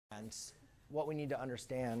And what we need to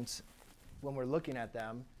understand when we're looking at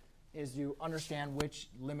them is you understand which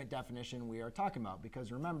limit definition we are talking about.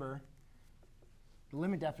 Because remember, the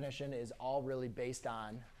limit definition is all really based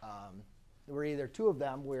on, we're either two of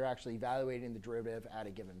them, we're actually evaluating the derivative at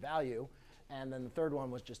a given value, and then the third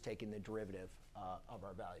one was just taking the derivative of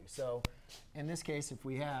our value. So in this case, if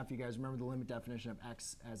you guys remember the limit definition of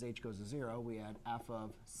x as h goes to 0, we had f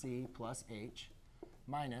of c plus h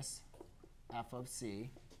minus f of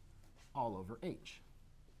c all over h.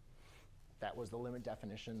 That was the limit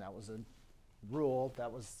definition. That was a rule.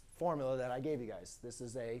 That was formula that I gave you guys. This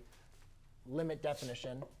is a limit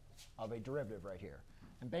definition of a derivative right here.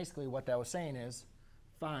 And basically what that was saying is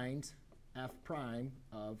find f prime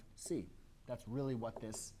of c. That's really what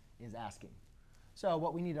this is asking. So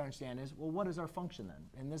what we need to understand is, well, what is our function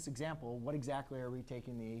then? In this example, what exactly are we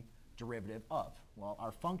taking the derivative of? Well,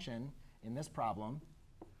 our function in this problem,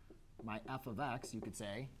 my f of x, you could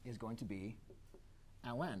say, is going to be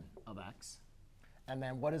ln of x. And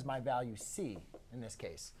then what is my value c in this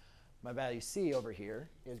case? My value c over here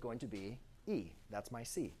is going to be e. That's my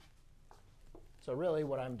c. So really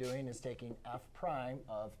what I'm doing is taking f prime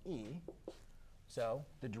of e. So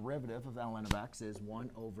the derivative of ln of x is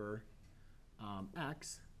 1 over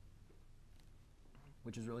x,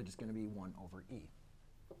 which is really just going to be 1 over e.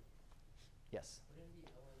 Yes? Wouldn't it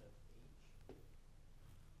be ln of h?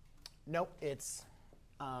 Nope, it's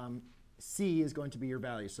c is going to be your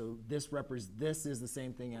value. So this is the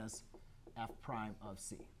same thing as f prime of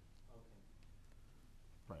c. Okay.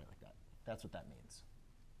 Right, like that. That's what that means.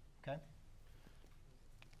 Okay?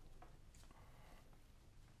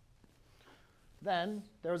 Then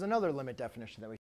there was another limit definition that we